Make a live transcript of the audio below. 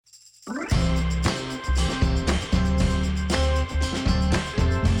Happy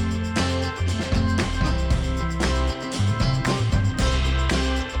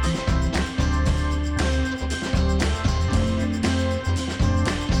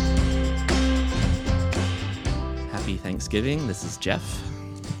Thanksgiving. This is Jeff.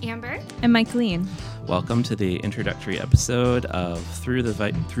 Amber. And Michaeline. Welcome to the introductory episode of Through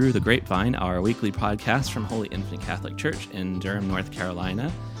the Grapevine, our weekly podcast from Holy Infant Catholic Church in Durham, North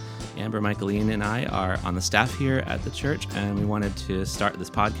Carolina. Amber, Michaeline, and I are on the staff here at the church, and we wanted to start this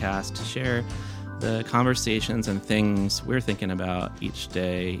podcast to share the conversations and things we're thinking about each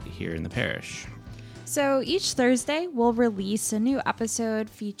day here in the parish. So each Thursday, we'll release a new episode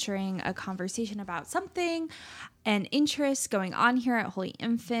featuring a conversation about something, an interest going on here at Holy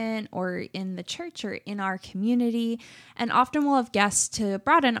Infant or in the church or in our community. And often we'll have guests to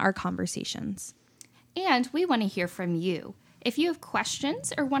broaden our conversations. And we want to hear from you. If you have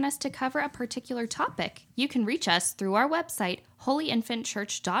questions or want us to cover a particular topic, you can reach us through our website,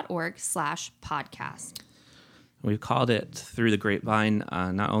 holyinfantchurch.org/podcast. We've called it Through the Grapevine,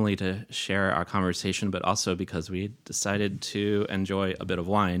 not only to share our conversation, but also because we decided to enjoy a bit of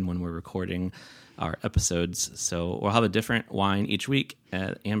wine when we're recording our episodes. So we'll have a different wine each week.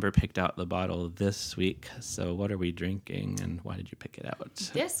 Amber picked out the bottle this week. So what are we drinking and why did you pick it out?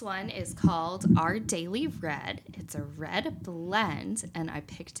 This one is called Our Daily Red. It's a red blend, and I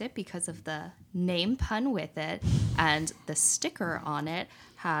picked it because of the name pun with it, and the sticker on it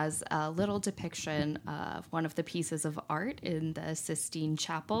has a little depiction of one of the pieces of art in the Sistine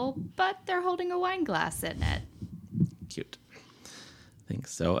Chapel, but they're holding a wine glass in it. Cute. I think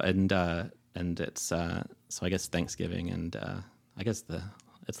so. And it's so I guess Thanksgiving, and I guess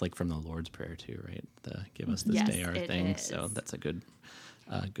it's like from the Lord's Prayer too, right? The give us this day our thing. Is. So that's a good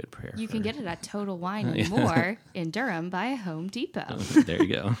prayer. You can get it at Total Wine and More in Durham by Home Depot. There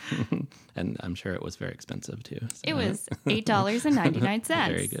you go. And I'm sure it was very expensive too. So. It was $8.99.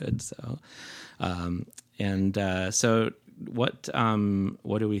 Very good. So, so what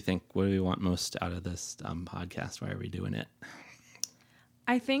do we think? What do we want most out of this podcast? Why are we doing it?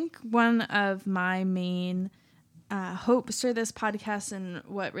 I think one of my main hopes for this podcast, and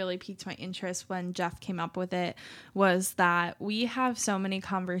what really piqued my interest when Jeff came up with it, was that we have so many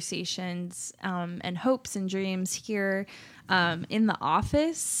conversations and hopes and dreams here in the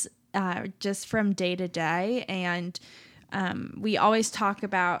office just from day to day. And we always talk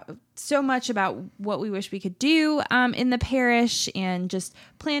about so much about what we wish we could do in the parish and just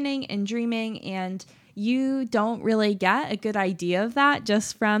planning and dreaming, and you don't really get a good idea of that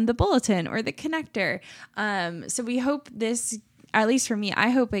just from the bulletin or the connector. So we hope this, at least for me, I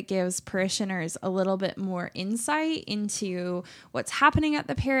hope it gives parishioners a little bit more insight into what's happening at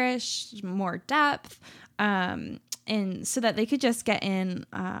the parish, more depth, and so that they could just get in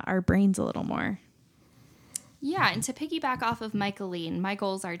our brains a little more. Yeah, and to piggyback off of Michaeline, my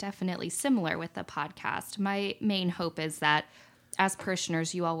goals are definitely similar with the podcast. My main hope is that as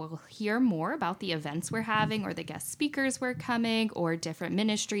parishioners, you all will hear more about the events we're having or the guest speakers we're coming or different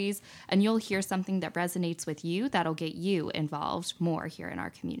ministries, and you'll hear something that resonates with you that'll get you involved more here in our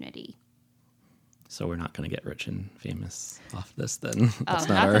community. So we're not going to get rich and famous off this then? Not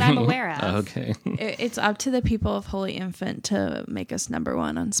that I'm aware of. Okay. It's up to the people of Holy Infant to make us number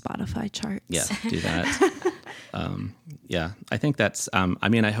one on Spotify charts. Yeah, do that. I think that's,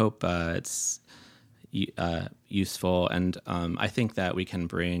 I hope it's useful, and I think that we can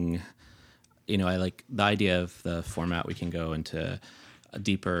bring, I like the idea of the format. We can go into a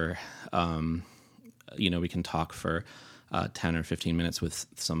deeper, we can talk for 10 or 15 minutes with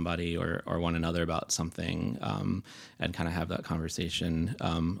somebody or one another about something, and kind of have that conversation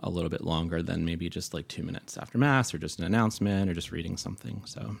a little bit longer than maybe just like 2 minutes after Mass or just an announcement or just reading something.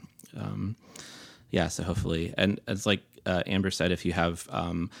 So, so hopefully, and it's like Amber said, if you have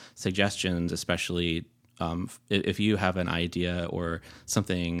suggestions, especially if you have an idea or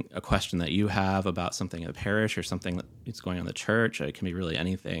something, a question that you have about something in the parish or something that's going on in the church, it can be really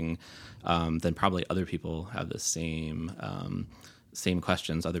anything, then probably other people have the same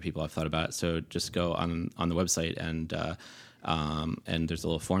questions. Other people have thought about it. So just go on the website and there's a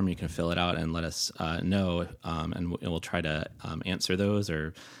little form. You can fill it out and let us know, and we'll try to answer those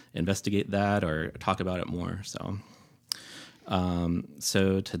or investigate that or talk about it more.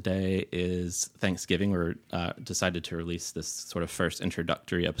 So today is Thanksgiving. We're decided to release this sort of first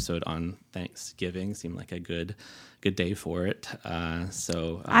introductory episode on Thanksgiving. Seemed like a good day for it.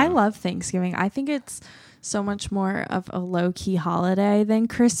 I love Thanksgiving. I think it's so much more of a low-key holiday than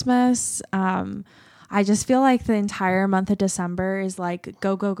Christmas. I just feel like the entire month of December is like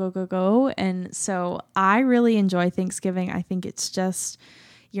go, go, go, go, go. And so I really enjoy Thanksgiving. I think it's just,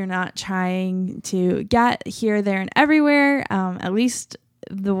 You're not trying to get here, there, and everywhere. At least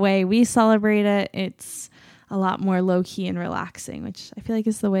the way we celebrate it, it's a lot more low-key and relaxing, which I feel like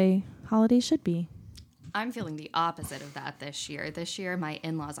is the way holidays should be. I'm feeling the opposite of that this year. This year, my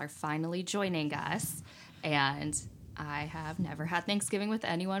in-laws are finally joining us, and I have never had Thanksgiving with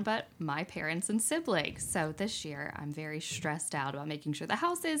anyone but my parents and siblings. So this year, I'm very stressed out about making sure the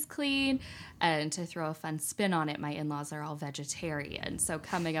house is clean. And to throw a fun spin on it, my in-laws are all vegetarian. So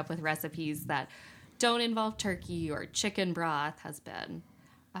coming up with recipes that don't involve turkey or chicken broth has been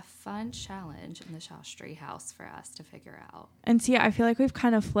a fun challenge in the Shastri house for us to figure out. And see, I feel like we've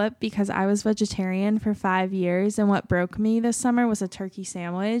kind of flipped because I was vegetarian for 5 years, and what broke me this summer was a turkey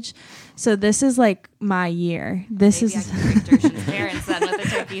sandwich. So this is like my year. Maybe I can break Dershan's parents then with a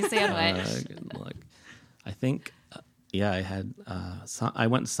turkey sandwich. Good luck. I think, I had, I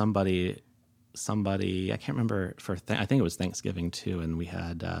went to somebody, I can't remember, I think it was Thanksgiving too, and we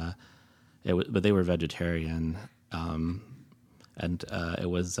had, but they were vegetarian. And it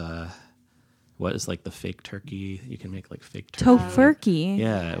was what is like the fake turkey? You can make like fake turkey. Tofurkey.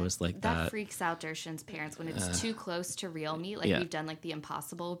 Yeah, it was like that. That freaks out Dershan's parents when it's too close to real meat. Like we've done like the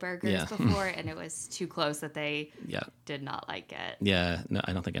Impossible burgers before, and it was too close that they did not like it. Yeah, no,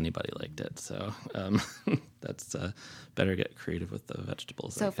 I don't think anybody liked it. So that's better get creative with the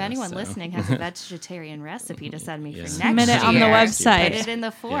vegetables. So if anyone listening has a vegetarian recipe to send me for next submit it year, on the website. Put it in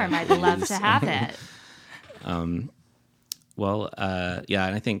the form. I'd love to have it. Well,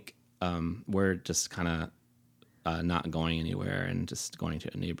 and I think we're just kind of not going anywhere and just going to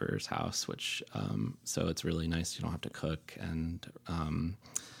a neighbor's house, which so it's really nice. You don't have to cook, and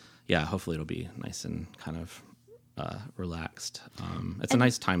hopefully it'll be nice and kind of relaxed. It's a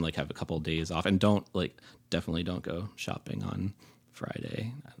nice time, like have a couple of days off, and definitely don't go shopping on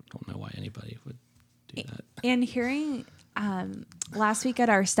Friday. I don't know why anybody would do that. And hearing last week at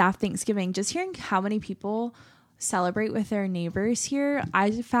our staff Thanksgiving, just hearing how many people celebrate with their neighbors here,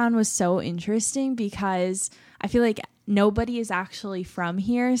 I found was so interesting because I feel like nobody is actually from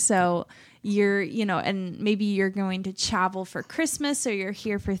here. So you're, and maybe you're going to travel for Christmas or you're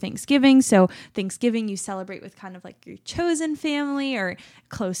here for Thanksgiving. So Thanksgiving, you celebrate with kind of like your chosen family or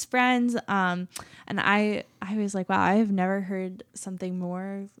close friends. And I was like, wow, I have never heard something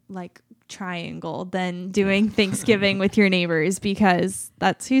more like triangle than doing Thanksgiving with your neighbors, because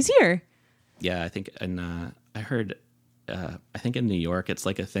that's who's here. Yeah, I think, and I heard, I think in New York, it's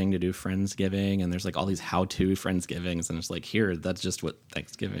like a thing to do Friendsgiving, and there's like all these how-to Friendsgivings, and it's like here, that's just what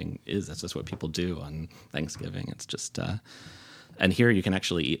Thanksgiving is. That's just what people do on Thanksgiving. It's just, and here you can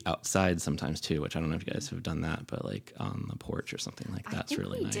actually eat outside sometimes too, which I don't know if you guys have done that, but like on the porch or something like that's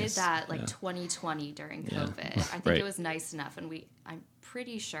really nice. We did that 2020 during COVID. I think it was nice enough, and I'm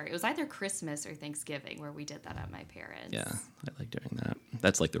pretty sure it was either Christmas or Thanksgiving where we did that at my parents'. Yeah, I like doing that.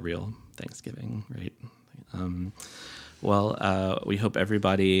 That's like the real Thanksgiving, right? We hope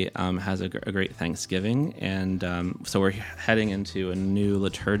everybody has a great Thanksgiving, and so we're heading into a new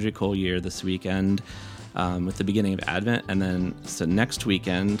liturgical year this weekend with the beginning of Advent, and then so next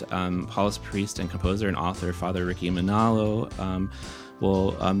weekend, Paulist priest and composer and author Father Ricky Manalo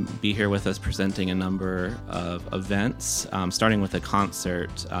will be here with us presenting a number of events, starting with a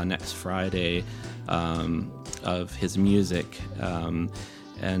concert next Friday of his music,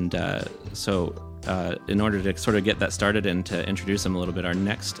 in order to sort of get that started and to introduce him a little bit, our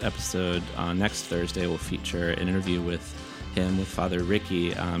next episode next Thursday will feature an interview with Father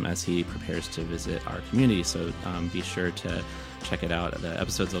Ricky as he prepares to visit our community. So be sure to check it out. The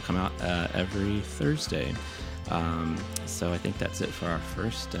episodes will come out every Thursday. So I think that's it for our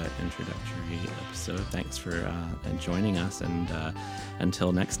first introductory episode. Thanks for joining us, and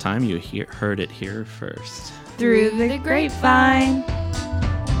until next time, you heard it here first. Through the grapevine.